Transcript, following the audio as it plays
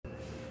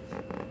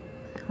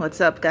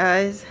What's up,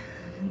 guys?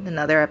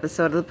 Another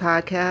episode of the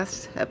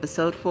podcast,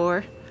 episode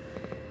 4.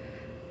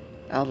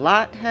 A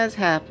lot has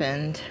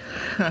happened.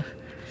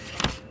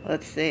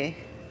 Let's see.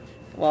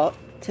 Well,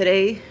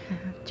 today,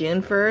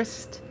 June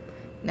 1st,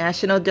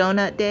 National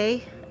Donut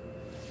Day.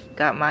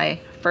 Got my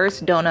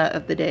first donut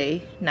of the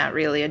day. Not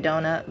really a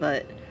donut,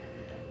 but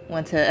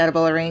went to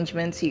Edible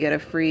Arrangements. You get a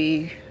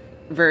free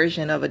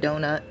version of a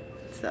donut.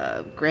 It's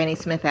a Granny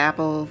Smith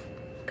apple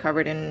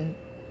covered in,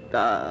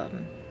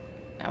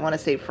 I want to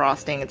say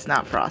frosting. It's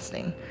not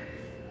frosting.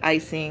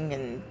 Icing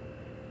and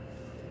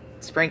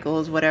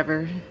sprinkles,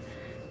 whatever.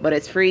 But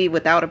it's free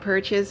without a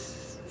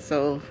purchase.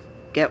 So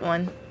get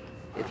one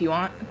if you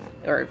want.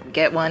 Or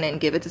get one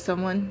and give it to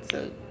someone.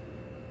 So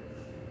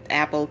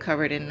apple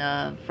covered in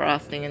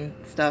frosting and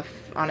stuff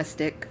on a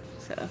stick.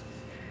 So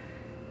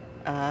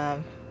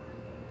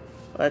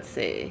let's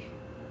see.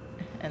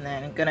 And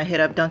then I'm gonna hit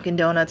up Dunkin'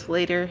 Donuts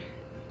later.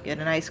 Get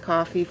a nice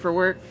coffee for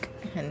work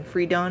and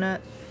free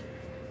donut.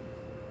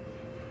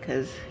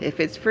 Because if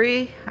it's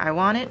free, I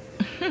want it.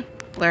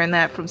 Learned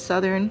that from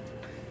Southern.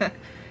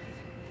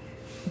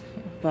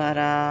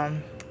 But,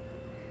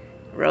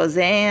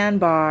 Roseanne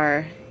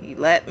Barr, you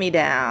let me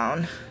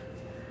down.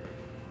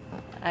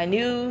 I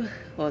knew,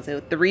 what was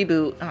it, the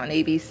reboot on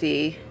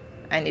ABC.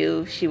 I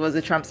knew she was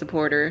a Trump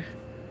supporter.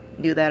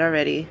 Knew that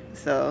already.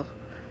 So,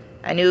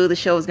 I knew the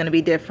show was going to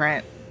be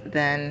different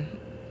than,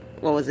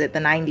 what was it, the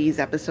 90s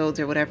episodes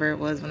or whatever it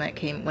was when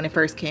it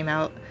first came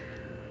out.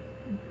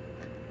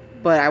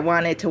 But I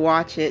wanted to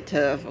watch it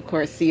to, of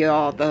course, see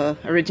all the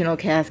original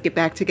cast get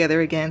back together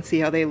again, see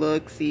how they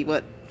look, see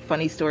what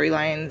funny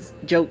storylines,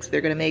 jokes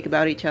they're going to make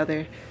about each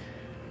other.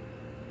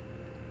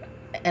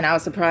 And I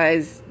was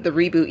surprised the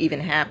reboot even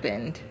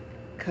happened,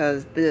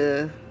 because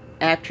the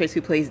actress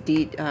who plays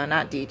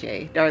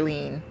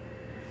Darlene,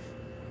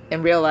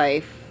 in real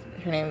life,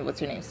 what's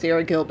her name?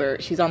 Sarah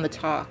Gilbert. She's on The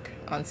Talk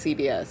on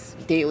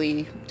CBS,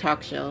 daily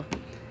talk show.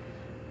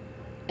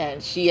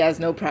 And she has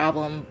no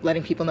problem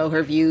letting people know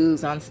her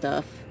views on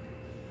stuff.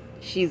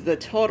 She's the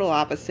total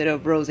opposite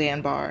of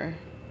Roseanne Barr.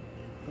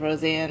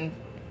 Roseanne,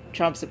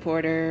 Trump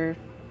supporter,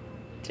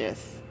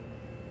 just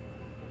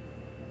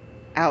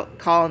out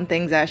calling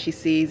things as she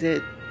sees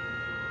it,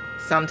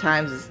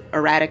 sometimes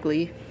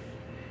erratically.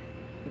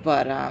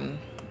 But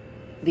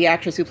the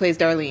actress who plays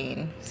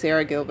Darlene,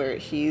 Sarah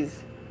Gilbert,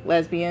 she's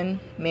lesbian,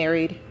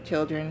 married,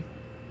 children.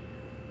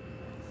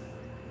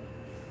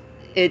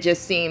 It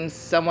just seems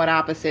somewhat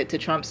opposite to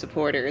Trump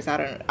supporters.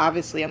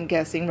 Obviously, I'm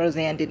guessing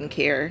Roseanne didn't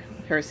care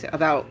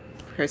about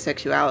her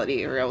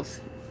sexuality, or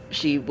else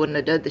she wouldn't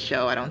have done the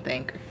show, I don't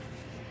think.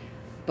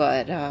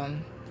 But a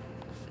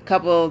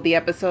couple of the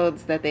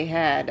episodes that they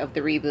had of the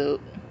reboot,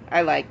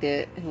 I liked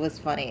it. It was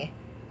funny.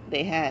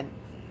 You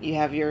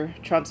have your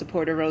Trump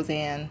supporter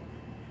Roseanne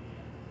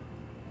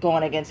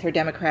going against her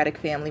Democratic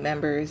family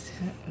members,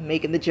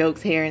 making the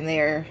jokes here and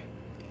there.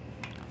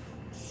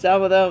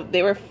 Some of them,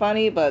 they were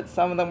funny, but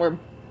some of them were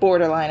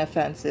borderline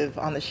offensive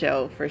on the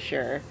show, for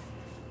sure.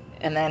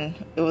 And then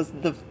it was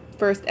the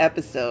first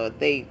episode,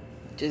 they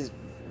just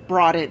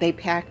they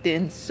packed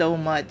in so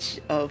much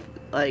of,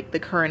 like, the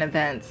current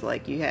events.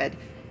 Like, you had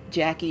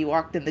Jackie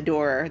walked in the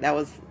door. That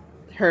was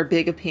her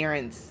big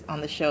appearance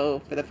on the show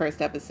for the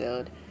first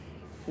episode,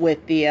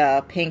 with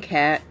the pink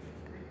hat.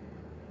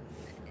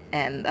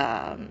 And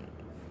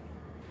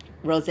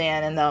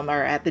Roseanne and them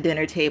are at the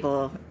dinner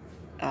table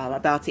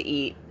about to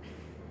eat.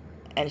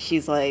 And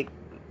she's like,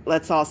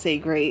 let's all say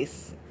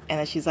grace. And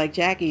then she's like,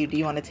 Jackie, do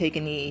you want to take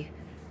a knee?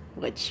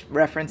 Which,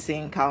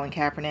 referencing Colin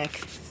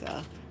Kaepernick.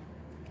 So,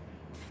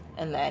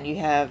 and then you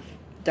have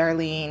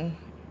Darlene,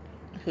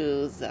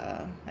 who's,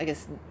 I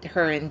guess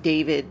her and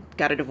David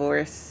got a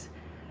divorce.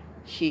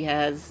 She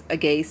has a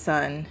gay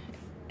son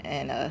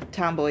and a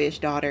tomboyish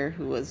daughter,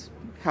 who was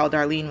how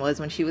Darlene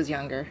was when she was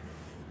younger.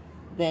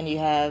 Then you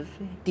have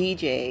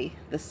DJ,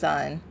 the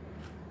son.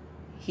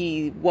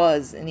 He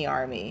was in the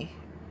Army,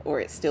 or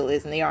it still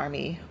is in the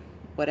Army,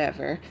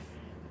 whatever,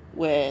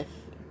 with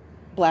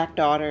black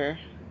daughter,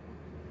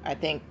 I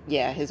think,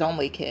 yeah, his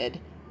only kid,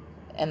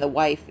 and the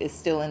wife is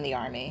still in the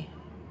Army,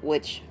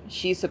 which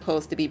she's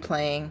supposed to be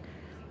playing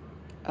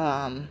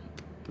the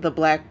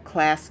black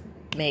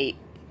classmate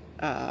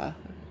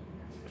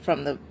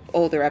from the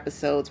older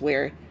episodes,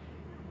 where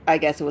I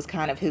guess it was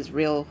kind of his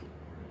real,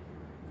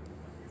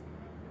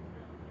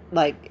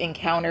 like,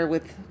 encounter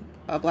with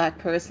a black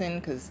person,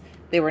 because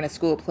they were in a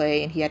school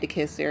play and he had to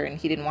kiss her and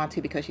he didn't want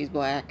to because she's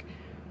black.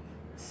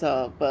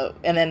 So,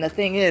 and then the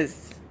thing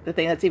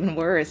that's even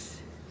worse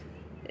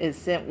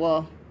is,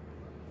 well,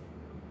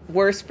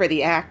 worse for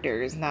the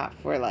actors, not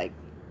for, like,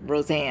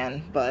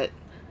 Roseanne, but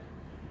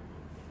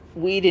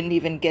we didn't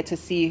even get to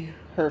see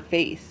her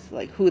face,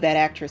 like, who that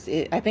actress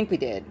is. I think we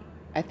did,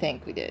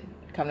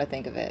 come to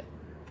think of it.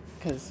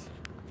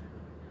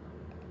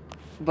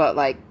 But,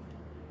 like,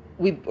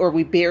 we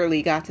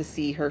barely got to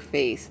see her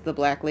face, the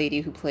black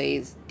lady who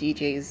plays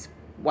DJ's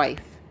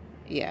wife.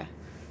 Yeah.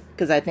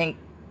 Because I think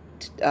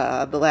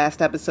the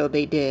last episode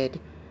they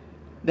did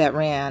that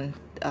ran,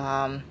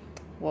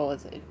 what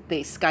was it?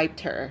 They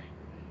Skyped her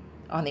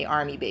on the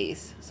army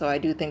base. So I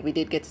do think we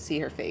did get to see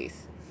her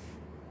face.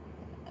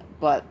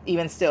 But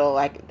even still,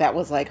 like, that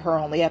was like her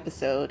only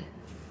episode.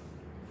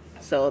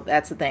 So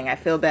that's the thing. I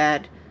feel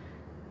bad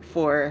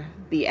for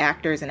the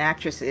actors and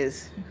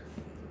actresses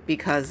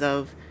because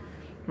of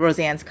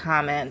Roseanne's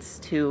comments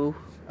to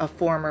a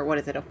former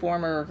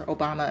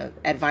Obama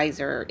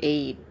advisor,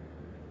 aide,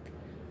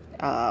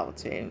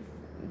 what's her name?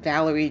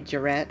 Valerie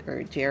Jarrett,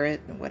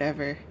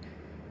 whatever.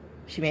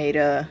 She made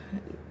a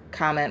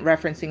comment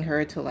referencing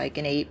her to like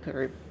an ape,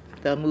 or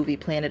the movie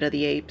Planet of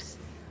the Apes.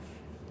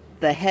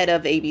 The head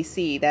of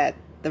ABC that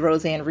the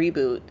Roseanne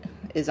reboot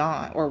is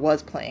on, or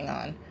was playing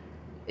on,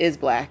 is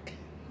black.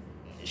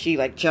 She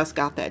like just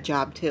got that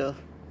job too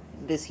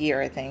this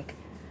year, I think.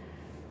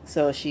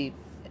 So she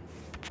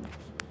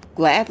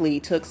gladly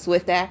took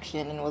swift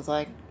action and was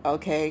like,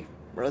 okay,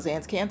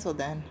 Roseanne's canceled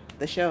then,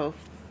 the show.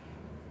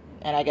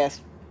 And I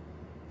guess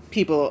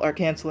people are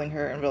canceling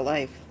her in real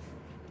life.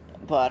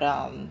 But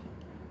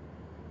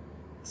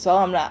so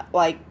I'm not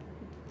like,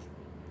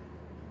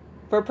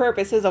 for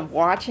purposes of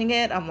watching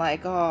it, I'm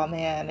like, oh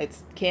man,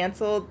 it's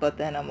canceled. But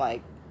then I'm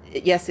like,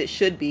 yes, it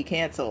should be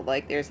canceled.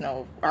 Like, there's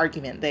no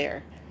argument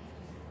there.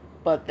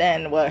 But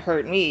then what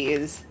hurt me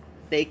is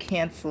they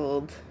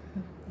canceled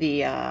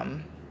the,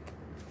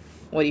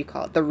 what do you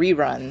call it? The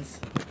reruns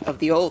of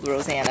the old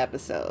Roseanne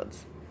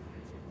episodes.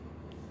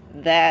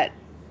 That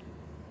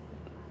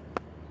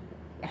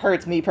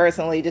hurts me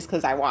personally just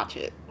because I watch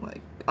it,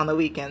 like, on the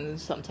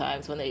weekends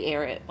sometimes when they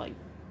air it, like,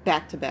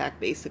 back to back,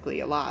 basically,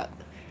 a lot.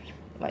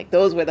 Like,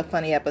 those were the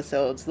funny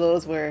episodes.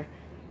 Those were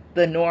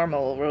the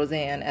normal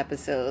Roseanne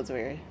episodes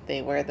where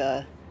they were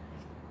the,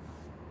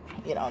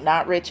 you know,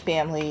 not rich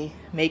family,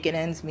 making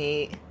ends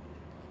meet.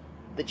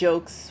 The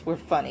jokes were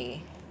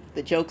funny.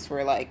 The jokes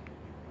were, like,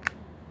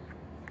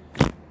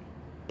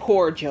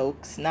 poor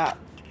jokes, not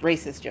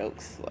racist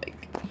jokes,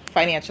 like,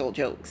 financial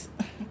jokes.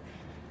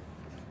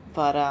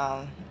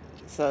 But,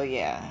 so,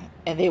 yeah.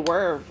 And they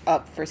were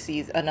up for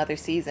another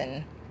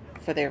season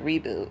for their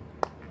reboot.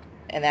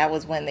 And that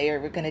was when they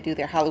were going to do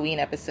their Halloween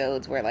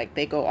episodes where, like,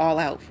 they go all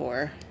out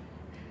for.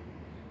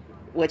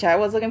 Which I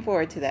was looking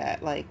forward to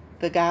that. Like,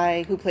 the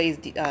guy who plays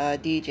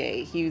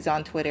DJ, he was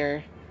on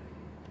Twitter.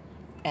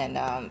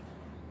 And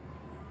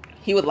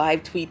he would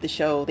live tweet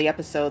the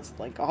episodes,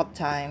 like, all the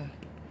time.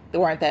 There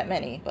weren't that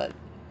many, but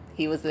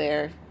he was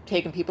there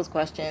taking people's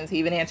questions. He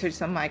even answered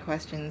some of my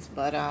questions.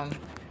 But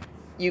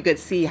you could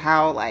see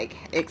how, like,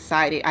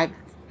 excited. I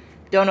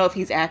don't know if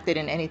he's acted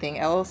in anything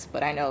else,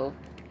 but I know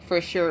for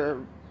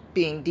sure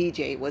being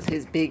DJ was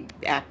his big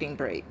acting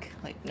break,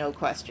 like, no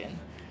question.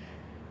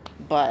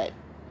 But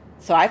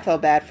so I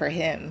felt bad for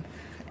him.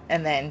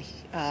 And then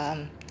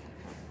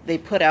they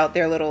put out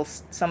their little,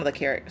 some of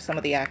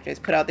the actors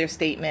put out their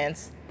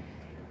statements,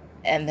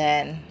 and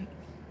then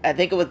I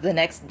think it was the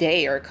next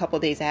day or a couple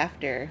days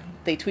after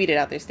they tweeted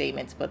out their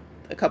statements. But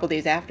a couple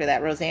days after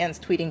that, Roseanne's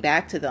tweeting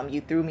back to them,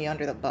 "You threw me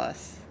under the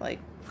bus." Like,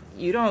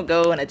 you don't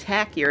go and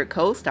attack your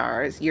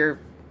co-stars, your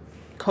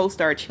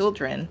co-star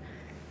children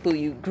who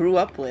you grew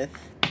up with.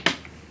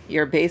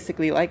 You're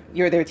basically like,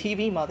 you're their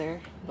TV mother.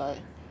 But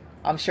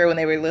I'm sure when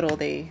they were little,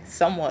 they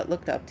somewhat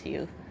looked up to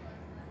you.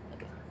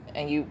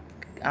 And you,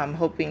 I'm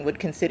hoping, would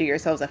consider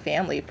yourselves a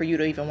family. For you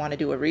to even want to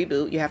do a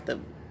reboot, you have to,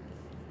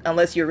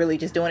 unless you're really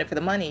just doing it for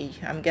the money.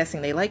 I'm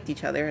guessing they liked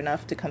each other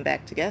enough to come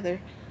back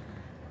together.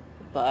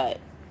 But,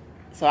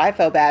 so I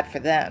felt bad for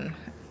them.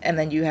 And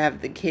then you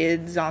have the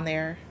kids on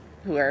there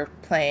who are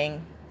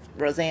playing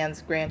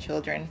Roseanne's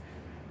grandchildren.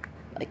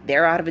 Like,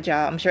 they're out of a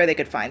job. I'm sure they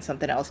could find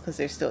something else because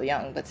they're still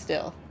young, but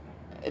still.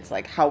 It's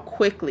like how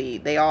quickly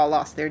they all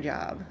lost their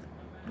job.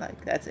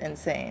 Like, that's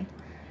insane.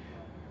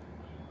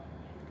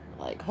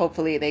 Like,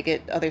 hopefully they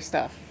get other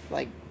stuff.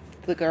 Like,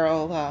 the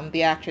girl,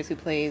 the actress who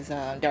plays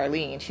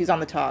Darlene, she's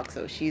on The Talk,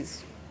 so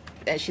she's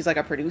like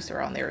a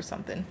producer on there or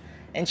something.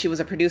 And she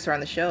was a producer on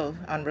the show,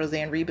 on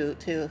Roseanne Reboot,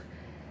 too.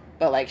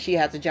 But, like, she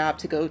has a job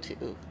to go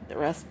to. The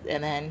rest,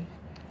 and then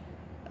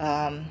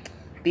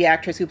the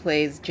actress who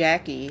plays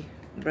Jackie,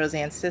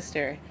 Roseanne's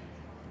sister,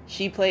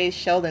 she plays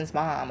Sheldon's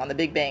mom on The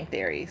Big Bang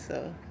Theory,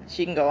 so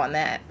she can go on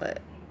that.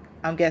 But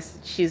I'm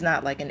guessing she's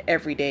not like an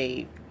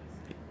everyday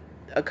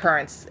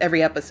occurrence,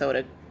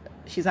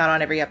 she's not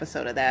on every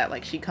episode of that.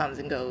 Like, she comes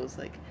and goes,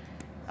 like,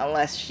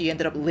 unless she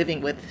ended up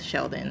living with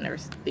Sheldon or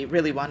they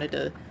really wanted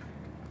to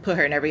put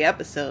her in every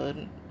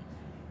episode.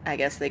 I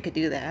guess they could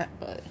do that,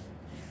 but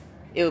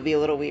it would be a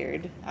little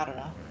weird. I don't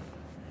know.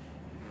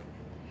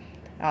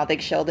 I don't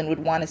think Sheldon would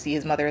want to see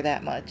his mother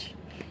that much.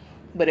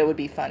 But it would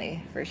be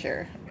funny, for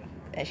sure.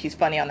 And she's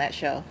funny on that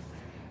show.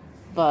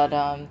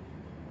 But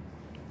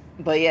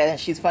yeah,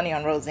 she's funny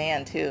on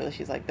Roseanne, too.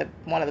 She's, like,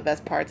 one of the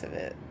best parts of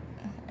it.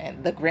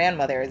 And the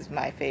grandmother is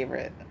my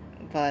favorite.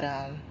 But,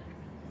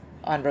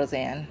 on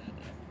Roseanne.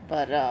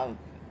 But,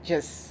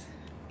 just,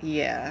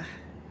 yeah.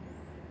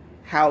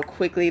 How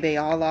quickly they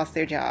all lost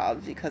their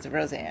jobs because of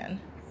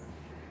Roseanne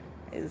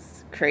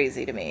is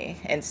crazy to me.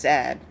 And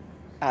sad.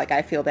 Like,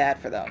 I feel bad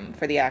for them,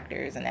 for the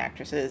actors and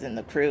actresses and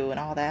the crew and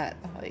all that.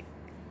 Like,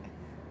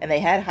 and they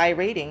had high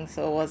ratings,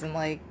 so it wasn't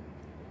like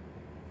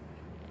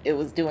it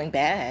was doing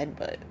bad,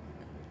 but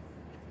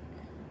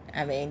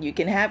I mean, you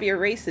can have your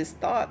racist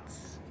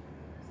thoughts,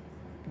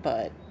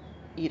 but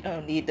you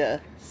don't need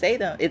to say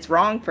them. It's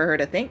wrong for her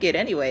to think it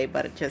anyway,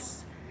 but it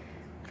just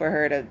for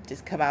her to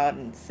just come out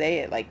and say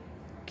it, like,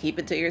 keep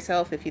it to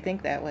yourself if you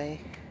think that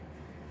way.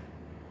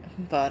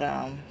 But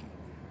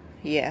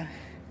yeah,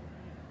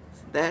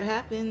 so that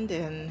happened,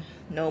 and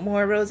no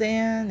more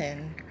Roseanne,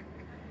 and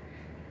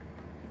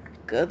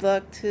good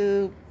luck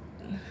to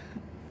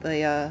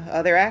the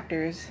other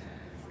actors.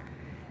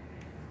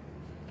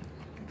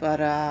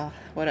 But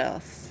what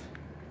else?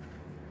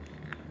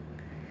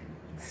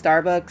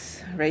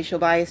 Starbucks racial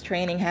bias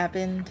training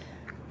happened,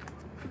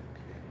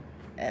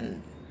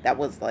 and that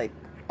was like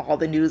all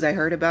the news I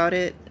heard about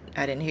it.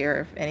 I didn't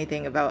hear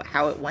anything about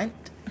how it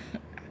went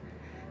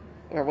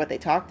or what they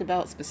talked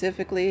about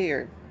specifically,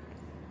 or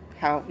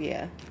how,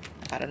 yeah,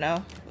 I don't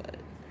know. But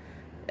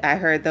I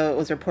heard, though, it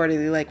was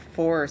reportedly like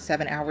 4 or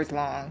 7 hours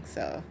long,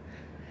 so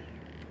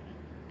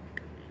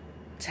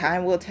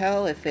time will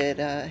tell if it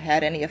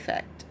had any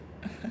effect.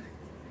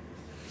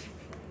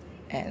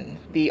 And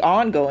the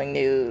ongoing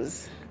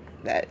news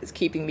that is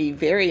keeping me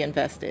very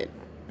invested,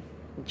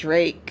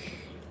 Drake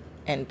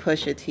and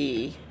Pusha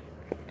T,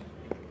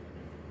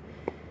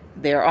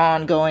 their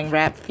ongoing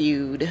rap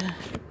feud,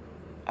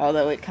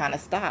 although it kind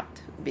of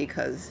stopped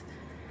because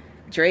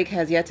Drake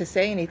has yet to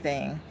say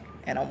anything,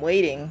 and I'm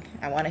waiting.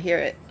 I want to hear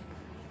it.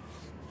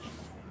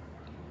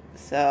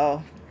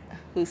 So,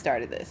 who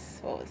started this?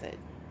 What was it?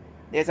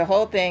 There's a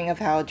whole thing of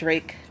how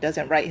Drake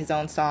doesn't write his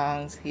own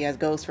songs. He has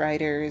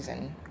ghostwriters,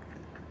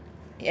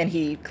 and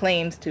he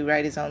claims to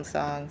write his own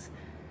songs.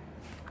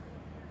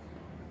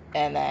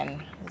 And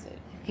then,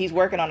 he's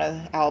working on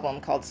an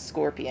album called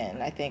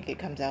Scorpion. I think it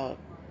comes out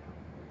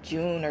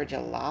June or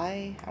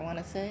July, I want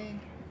to say.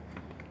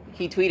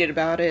 He tweeted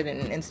about it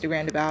and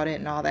Instagrammed about it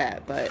and all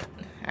that, but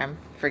I'm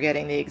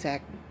forgetting the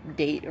exact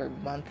date or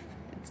month.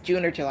 It's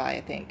June or July,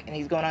 I think. And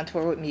he's going on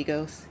tour with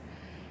Migos.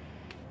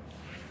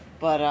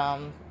 But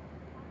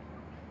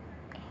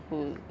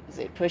who is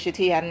it? Pusha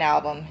T had an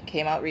album,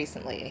 came out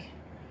recently.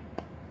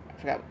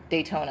 I forgot,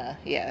 Daytona,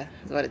 yeah,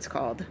 is what it's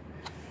called.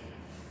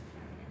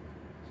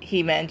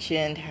 He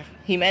mentioned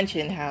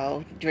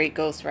how Drake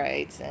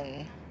ghostwrites,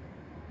 and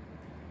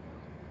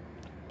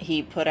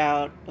he put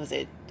out,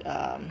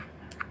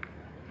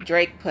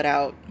 Drake put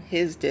out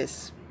his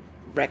diss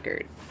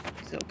record.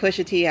 So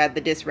Pusha T had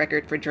the diss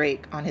record for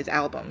Drake on his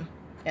album,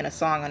 and a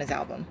song on his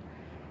album.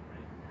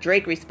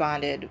 Drake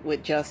responded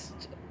with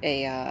just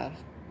a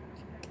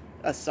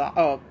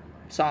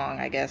song,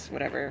 I guess,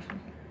 whatever,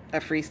 a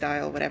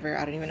freestyle, whatever.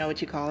 I don't even know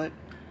what you call it.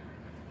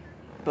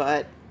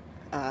 But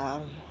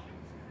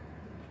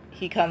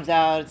he comes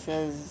out and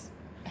says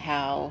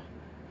how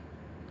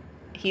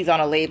he's on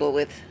a label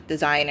with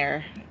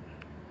Designer,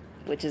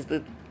 which is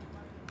the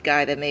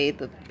guy that made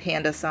the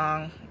Panda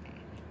song.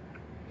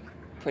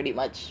 Pretty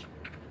much,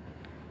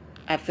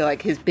 I feel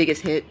like his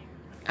biggest hit.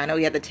 I know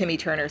he had the Timmy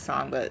Turner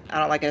song, but I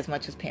don't like it as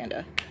much as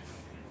Panda.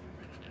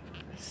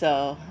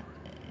 So,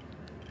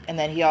 and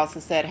then he also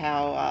said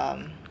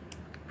how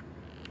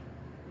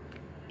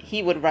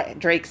he would write,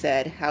 Drake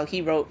said how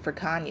he wrote for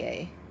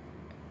Kanye.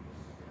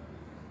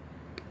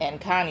 And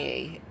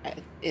Kanye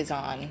is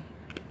on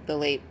the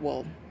label,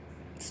 well,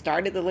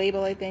 started the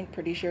label, I think,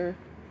 pretty sure.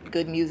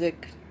 Good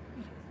Music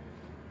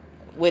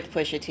with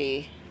Pusha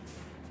T.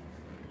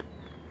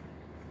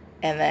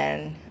 And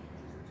then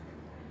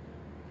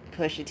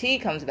Pusha T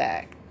comes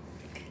back.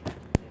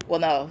 Well,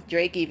 no,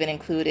 Drake even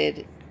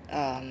included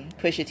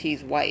Pusha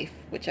T's wife,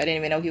 which I didn't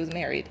even know he was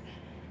married.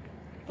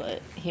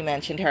 But he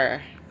mentioned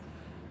her.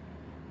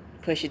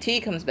 Pusha T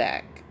comes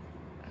back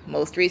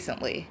most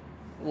recently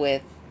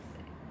with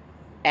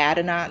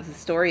Adidon, the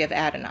story of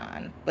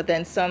Adidon. But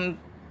then some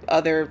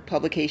other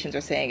publications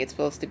are saying it's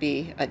supposed to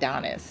be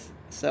Adonis.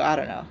 So I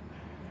don't know.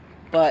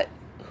 But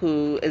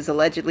who is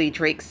allegedly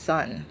Drake's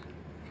son,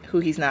 who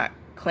he's not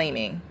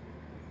claiming,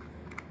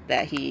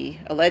 that he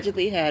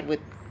allegedly had with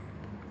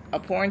a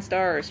porn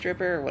star or a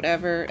stripper or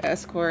whatever,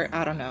 escort,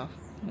 I don't know.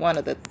 One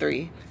of the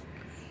three.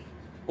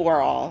 Or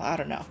all, I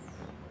don't know.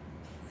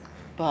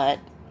 But,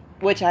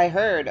 which I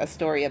heard a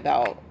story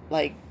about,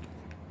 like,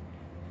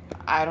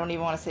 I don't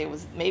even want to say it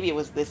was, maybe it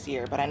was this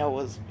year, but I know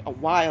it was a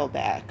while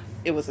back.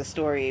 It was a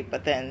story,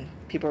 but then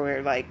people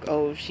were like,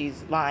 oh,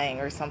 she's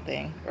lying or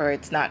something, or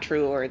it's not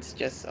true, or it's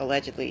just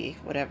allegedly,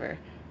 whatever.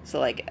 So,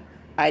 like,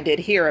 I did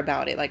hear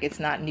about it. Like, it's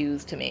not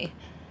news to me.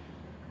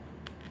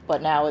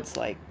 But now it's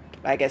like,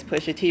 I guess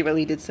Pusha T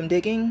really did some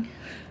digging.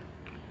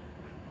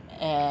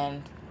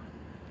 And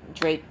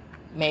Drake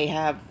may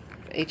have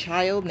a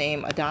child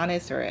named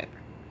Adonis, or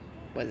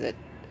was it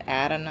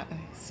Adon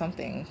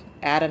something,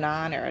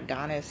 Adonon or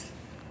Adonis,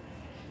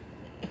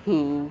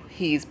 who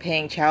he's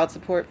paying child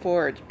support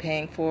for, or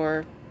paying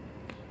for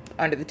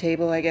under the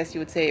table, I guess you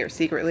would say, or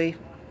secretly.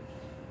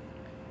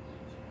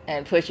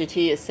 And Pusha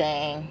T is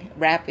saying,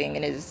 rapping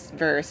in his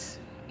verse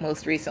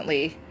most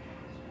recently,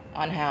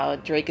 on how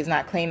Drake is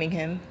not claiming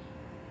him,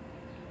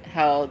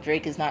 how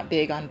Drake is not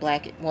big on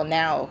black, well,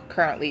 now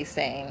currently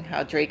saying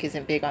how Drake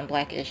isn't big on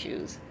black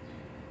issues.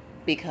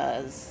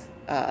 because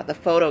the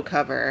photo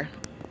cover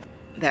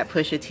that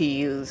Pusha T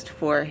used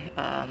for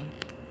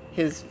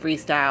his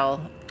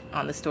freestyle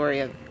on the story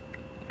of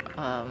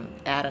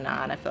Adnan,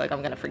 I feel like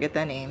I'm gonna forget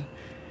that name.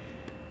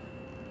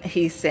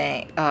 He's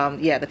saying,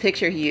 yeah, the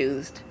picture he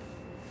used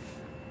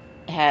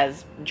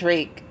has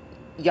Drake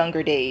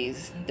younger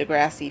days,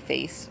 Degrassi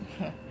face,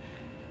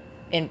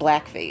 in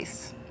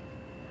blackface.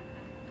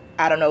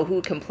 I don't know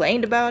who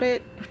complained about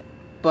it,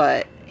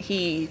 but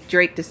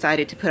Drake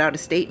decided to put out a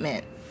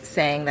statement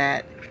saying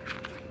that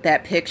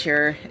that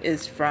picture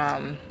is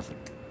from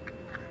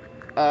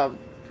a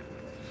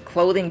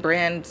clothing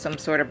brand, some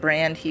sort of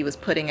brand he was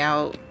putting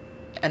out,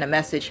 and a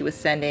message he was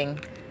sending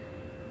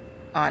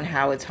on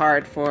how it's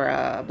hard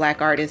for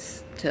black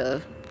artists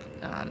to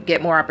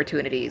get more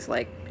opportunities,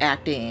 like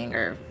acting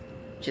or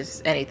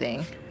just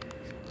anything.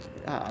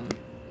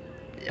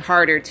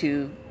 Harder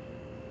to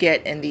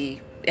get in the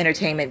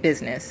entertainment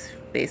business,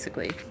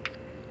 basically.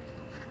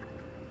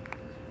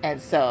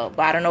 And so,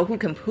 but I don't know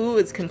who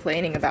is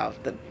complaining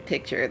about the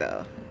picture,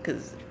 though,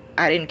 because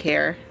I didn't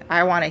care.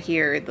 I want to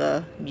hear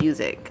the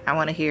music. I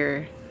want to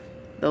hear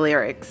the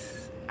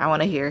lyrics. I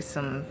want to hear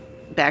some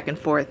back and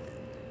forth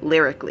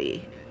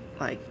lyrically.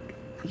 Like,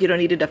 you don't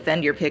need to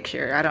defend your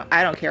picture.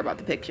 I don't care about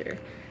the picture.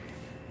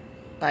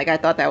 Like, I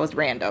thought that was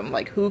random.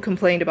 Like, who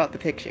complained about the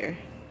picture?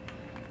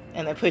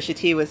 And then Pusha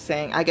T was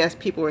saying, I guess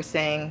people were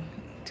saying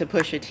to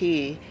Pusha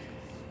T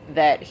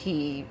that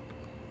he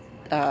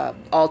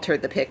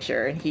altered the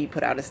picture, and he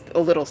put out a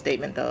little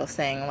statement, though,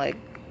 saying, like,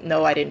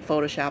 no, I didn't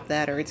Photoshop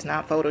that, or it's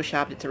not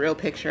Photoshopped, it's a real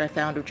picture I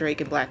found of Drake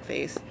in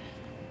blackface.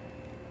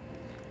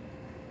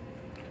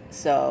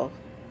 So,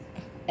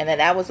 and then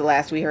that was the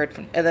last we heard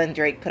from, and then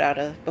Drake put out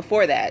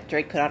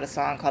a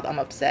song called I'm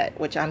Upset,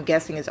 which I'm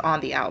guessing is on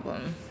the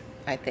album,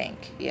 I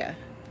think, yeah.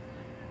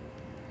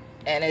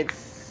 And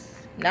it's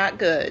not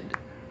good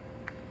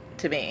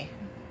to me.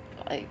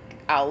 Like,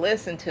 I'll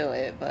listen to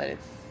it, but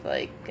it's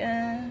like,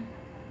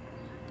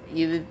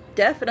 you've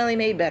definitely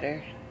made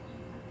better.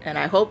 And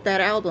I hope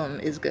that album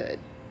is good,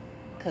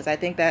 because I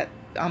think that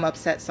I'm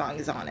Upset song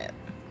is on it.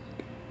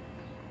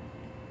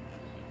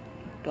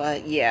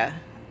 But yeah,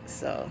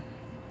 so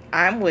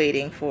I'm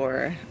waiting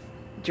for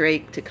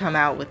Drake to come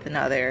out with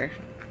another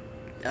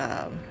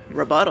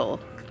rebuttal,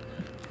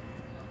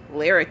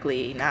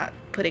 lyrically, not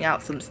putting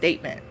out some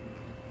statement.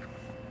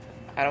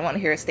 I don't want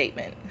to hear a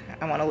statement.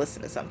 I want to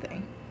listen to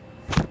something.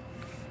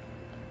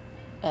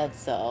 And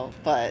so,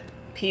 but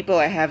people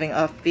are having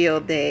a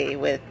field day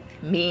with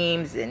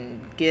memes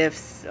and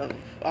gifs of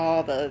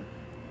all the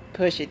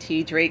Pusha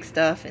T Drake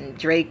stuff, and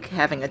Drake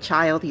having a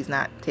child he's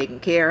not taking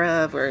care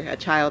of, or a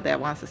child that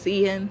wants to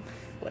see him,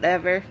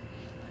 whatever.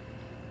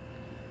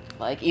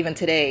 Like, even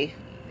today,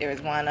 there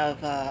was one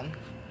of the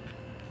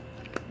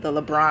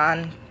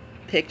LeBron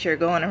picture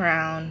going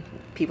around.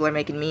 People are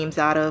making memes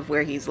out of,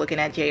 where he's looking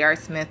at J.R.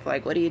 Smith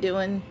like, what are you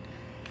doing?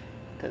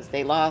 Because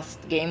they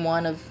lost game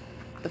 1 of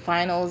the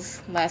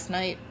finals last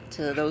night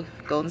to the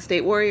Golden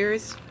State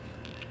Warriors.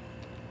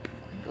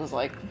 It was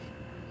like,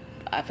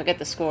 I forget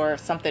the score,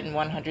 something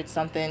 100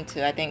 something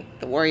to, I think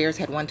the Warriors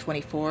had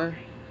 124,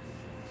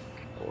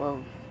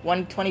 or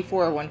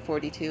 124 or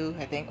 142,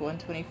 I think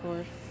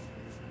 124.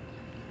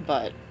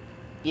 But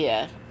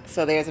yeah,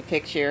 so there's a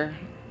picture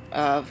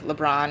of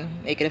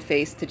LeBron making a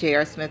face to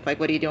J.R. Smith like,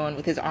 what are you doing,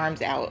 with his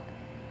arms out?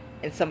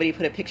 And somebody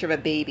put a picture of a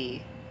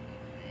baby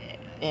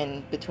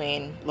in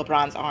between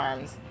LeBron's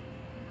arms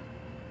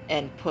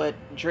and put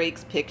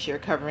Drake's picture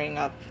covering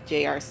up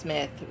J.R.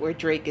 Smith, where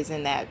Drake is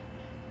in that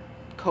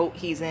coat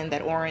he's in,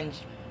 that orange,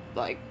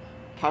 like,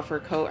 puffer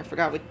coat. I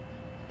forgot what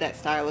that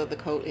style of the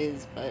coat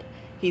is, but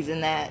he's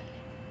in that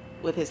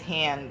with his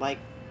hand, like,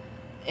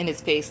 in his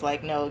face,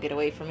 like, no, get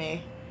away from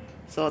me.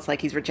 So it's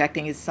like he's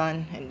rejecting his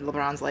son, and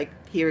LeBron's like,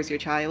 here's your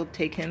child,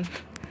 take him.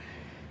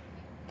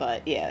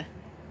 But yeah.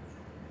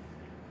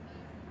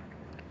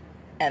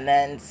 And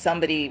then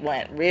somebody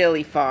went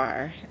really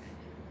far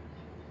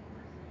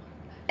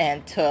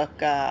and took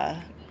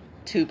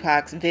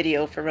Tupac's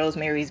video for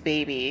Rosemary's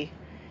Baby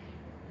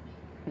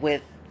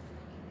with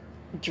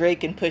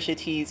Drake and Pusha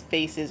T's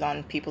faces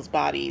on people's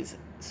bodies.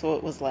 So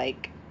it was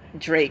like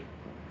Drake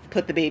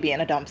put the baby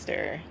in a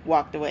dumpster,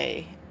 walked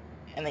away,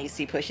 and then you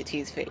see Pusha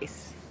T's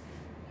face.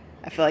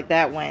 I feel like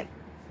that went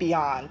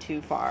beyond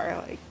too far.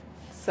 Like,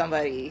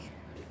 somebody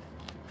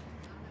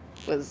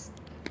was,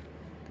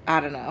 I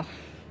don't know,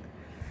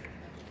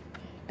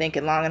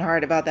 thinking long and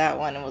hard about that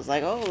one, and was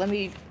like, oh, let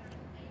me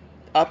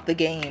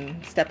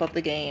step up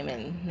the game,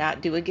 and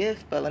not do a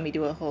GIF, but let me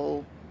do a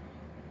whole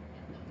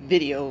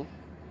video,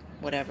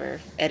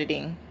 whatever,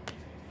 editing.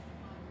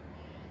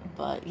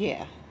 But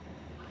yeah.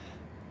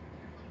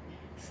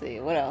 Let's see,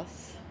 what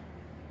else?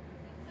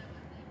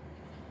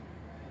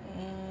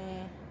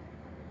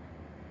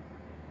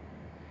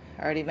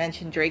 I already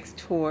mentioned Drake's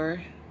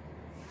tour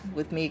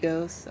with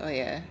Migos. Oh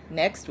yeah,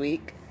 next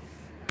week,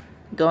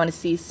 going to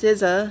see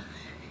SZA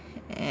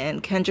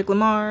and Kendrick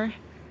Lamar,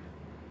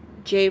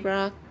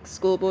 J-Rock,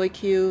 Schoolboy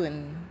Q,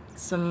 and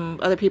some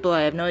other people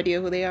I have no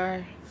idea who they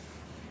are.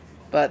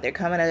 But they're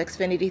coming to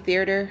Xfinity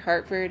Theater,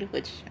 Hartford,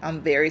 which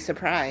I'm very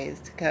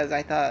surprised because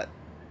I thought,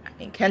 I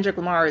mean, Kendrick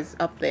Lamar is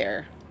up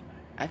there.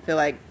 I feel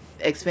like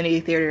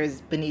Xfinity Theater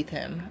is beneath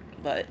him,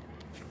 but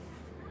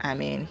I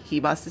mean, he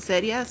must have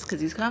said yes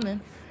because he's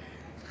coming.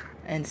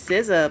 And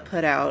SZA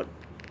put out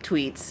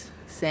tweets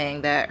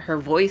saying that her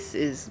voice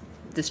is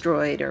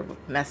destroyed or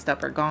messed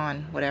up or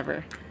gone,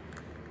 whatever.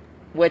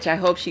 Which I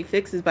hope she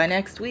fixes by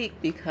next week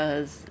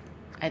because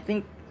I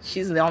think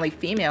she's the only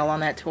female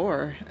on that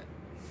tour.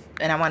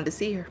 And I wanted to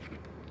see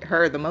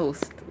her the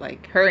most.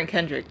 Like, her and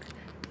Kendrick.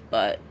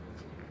 But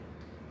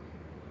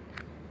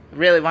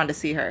really wanted to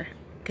see her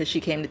because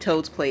she came to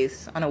Toad's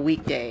Place on a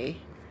weekday.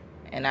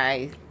 And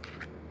I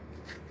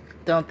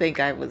don't think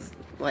I was,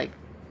 like,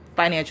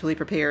 financially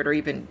prepared or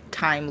even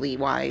timely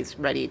wise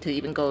ready to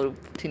even go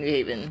to New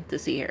Haven to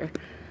see her.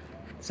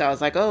 So I was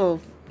like, oh,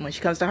 when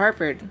she comes to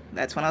Hartford,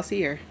 that's when I'll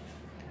see her.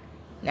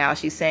 Now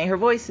she's saying her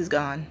voice is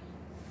gone.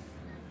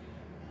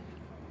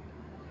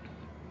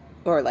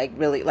 Or like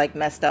really like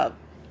messed up.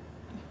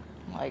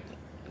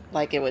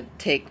 Like it would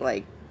take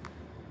like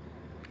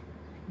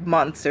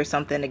months or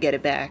something to get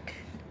it back.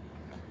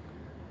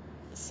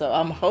 So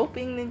I'm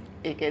hoping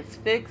it gets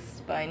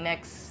fixed by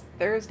next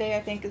Thursday,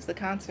 I think is the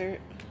concert.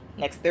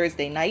 Next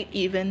Thursday night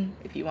even,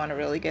 if you want to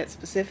really get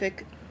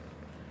specific.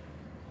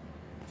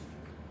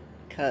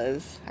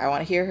 Because I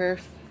want to hear her.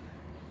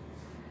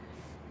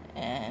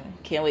 And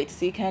can't wait to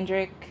see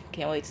Kendrick.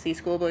 Can't wait to see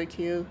Schoolboy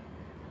Q.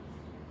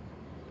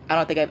 I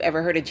don't think I've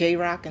ever heard of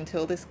J-Rock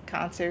until this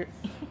concert.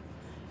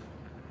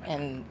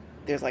 And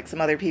there's like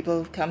some other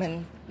people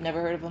coming,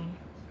 never heard of them.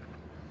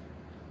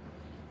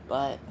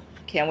 But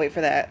can't wait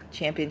for that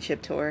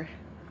championship tour.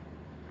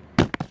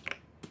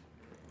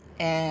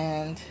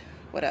 And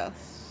what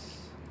else?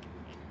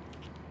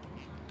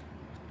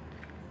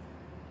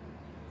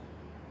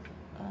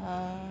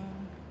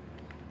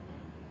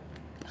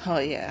 Oh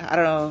yeah, I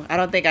don't know. I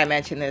don't think I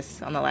mentioned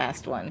this on the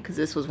last one because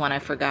this was one I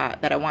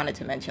forgot that I wanted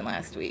to mention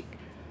last week.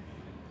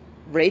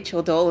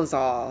 Rachel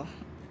Dolezal,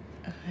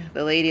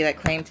 the lady that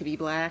claimed to be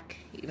black,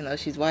 even though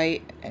she's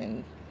white,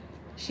 and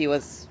she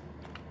was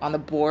on the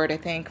board, I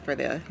think, for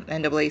the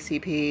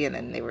NAACP, and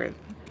then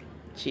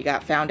she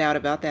got found out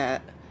about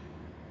that.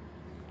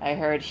 I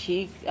heard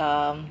she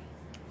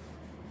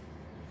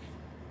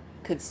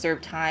could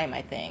serve time,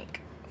 I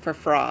think, for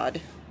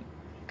fraud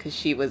because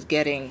she was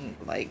getting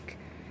like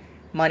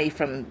money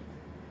from,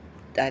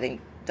 I think,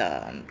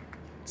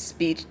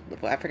 speech,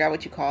 I forgot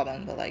what you call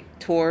them, but like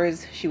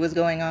tours she was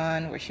going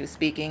on where she was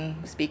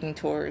speaking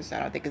tours. I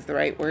don't think is the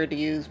right word to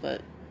use,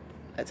 but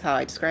that's how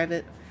I describe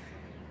it.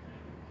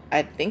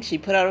 I think she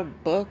put out a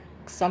book,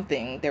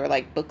 something. There were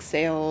like book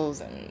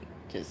sales and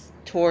just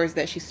tours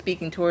that she's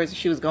speaking tours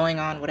she was going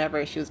on,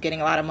 whatever. She was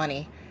getting a lot of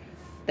money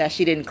that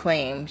she didn't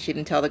claim. She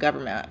didn't tell the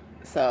government.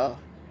 So,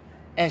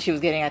 and she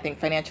was getting, I think,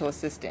 financial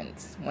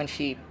assistance when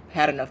she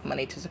had enough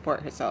money to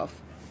support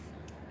herself.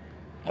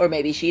 Or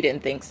maybe she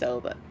didn't think so,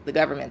 but the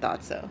government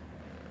thought so.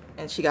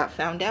 And she got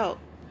found out.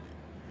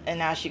 And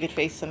now she could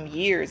face some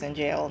years in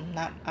jail.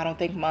 I don't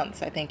think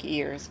months, I think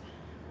years.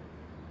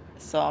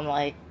 So I'm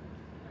like,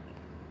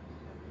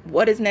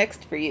 what is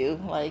next for you?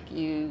 Like,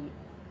 you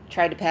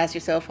tried to pass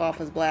yourself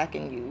off as black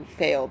and you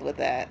failed with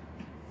that.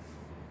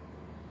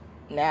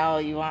 Now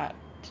you want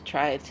to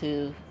try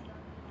to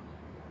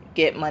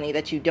get money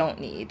that you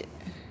don't need.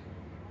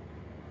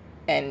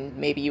 And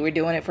maybe you were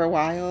doing it for a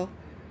while,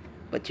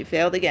 but you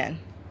failed again.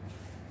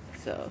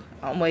 So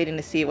I'm waiting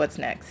to see what's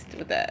next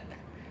with that.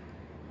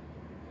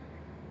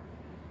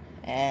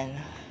 And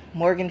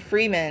Morgan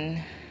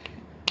Freeman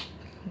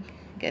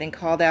getting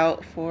called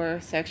out for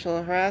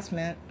sexual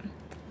harassment.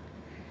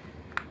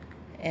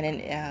 And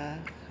I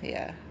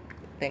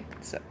think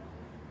so.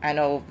 I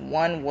know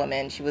one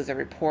woman, she was a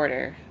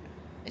reporter.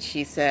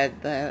 She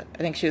said that, I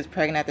think she was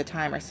pregnant at the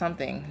time or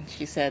something.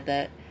 She said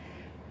that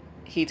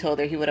he told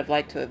her he would have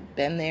liked to have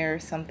been there or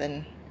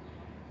something.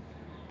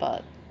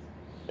 But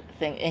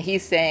and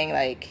he's saying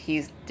like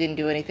he didn't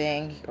do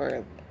anything,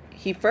 or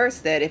he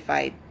first said if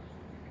I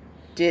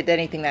did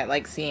anything that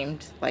like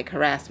seemed like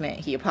harassment,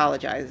 he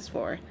apologizes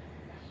for.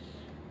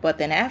 But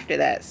then after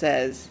that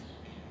says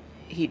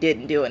he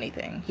didn't do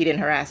anything. He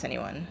didn't harass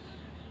anyone.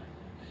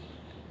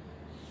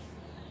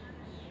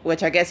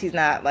 Which I guess he's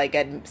not like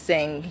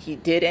saying he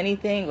did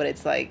anything, but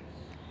it's like,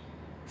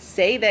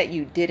 say that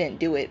you didn't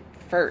do it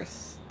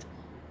first,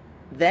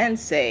 then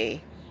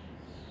say,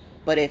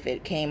 but if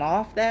it came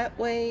off that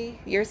way,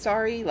 you're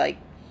sorry. Like,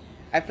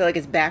 I feel like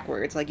it's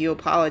backwards. Like, you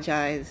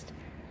apologized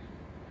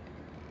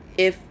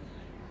if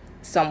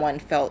someone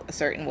felt a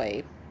certain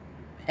way,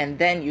 and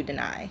then you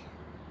deny.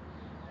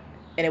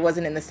 And it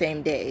wasn't in the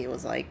same day. It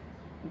was like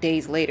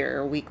days later or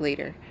a week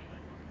later.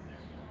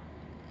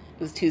 It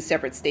was two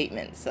separate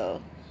statements.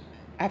 So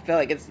I feel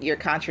like you're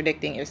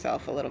contradicting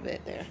yourself a little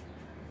bit there.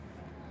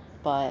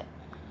 But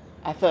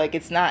I feel like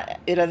it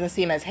doesn't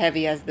seem as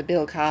heavy as the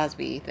Bill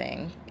Cosby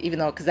thing, even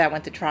though, because that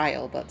went to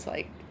trial, but it's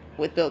like,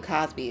 with Bill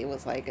Cosby, it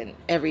was like an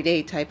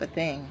everyday type of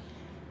thing,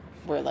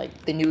 where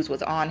like the news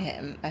was on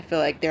him. I feel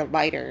like they're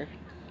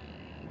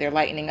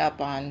lightening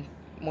up on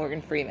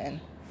Morgan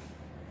Freeman.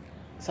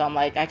 So I'm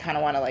like, I kind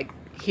of want to like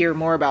hear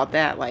more about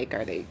that. Like,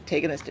 are they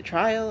taking this to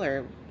trial,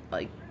 or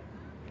like,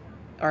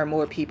 are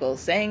more people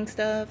saying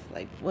stuff?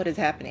 Like, what is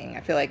happening?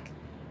 I feel like,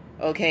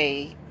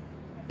 okay,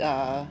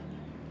 uh,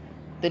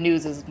 the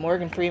news is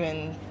Morgan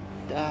Freeman,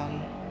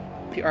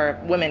 or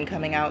women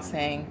coming out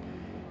saying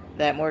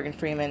that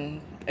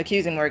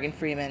accusing Morgan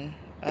Freeman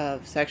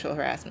of sexual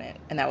harassment,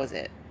 and that was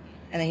it.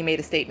 And then he made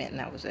a statement, and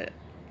that was it.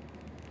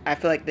 I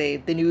feel like the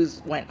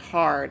news went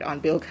hard on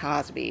Bill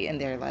Cosby,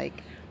 and they're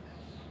like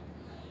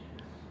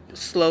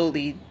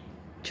slowly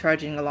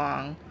trudging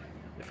along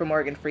for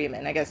Morgan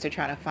Freeman. I guess they're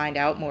trying to find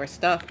out more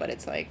stuff, but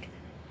it's like,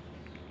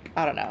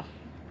 I don't know.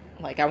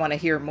 Like, I want to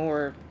hear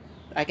more,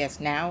 I guess,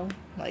 now.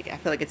 Like, I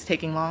feel like it's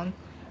taking long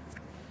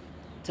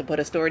to put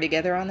a story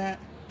together on that.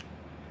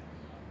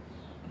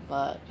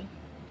 But,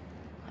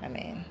 I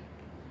mean,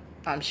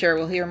 I'm sure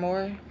we'll hear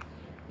more.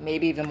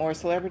 Maybe even more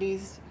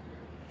celebrities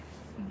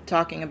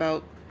talking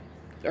about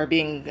or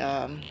being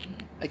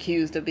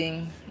accused of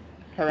being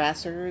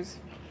harassers.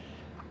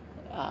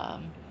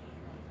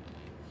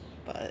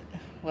 But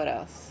what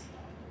else?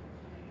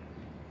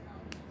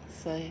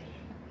 So I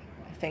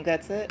think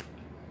that's it.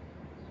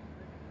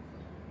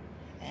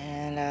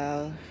 And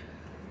I'll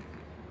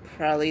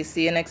probably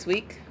see you next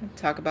week.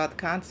 Talk about the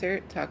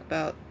concert. Talk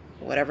about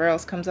whatever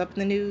else comes up in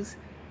the news.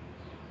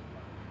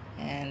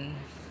 And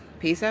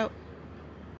peace out.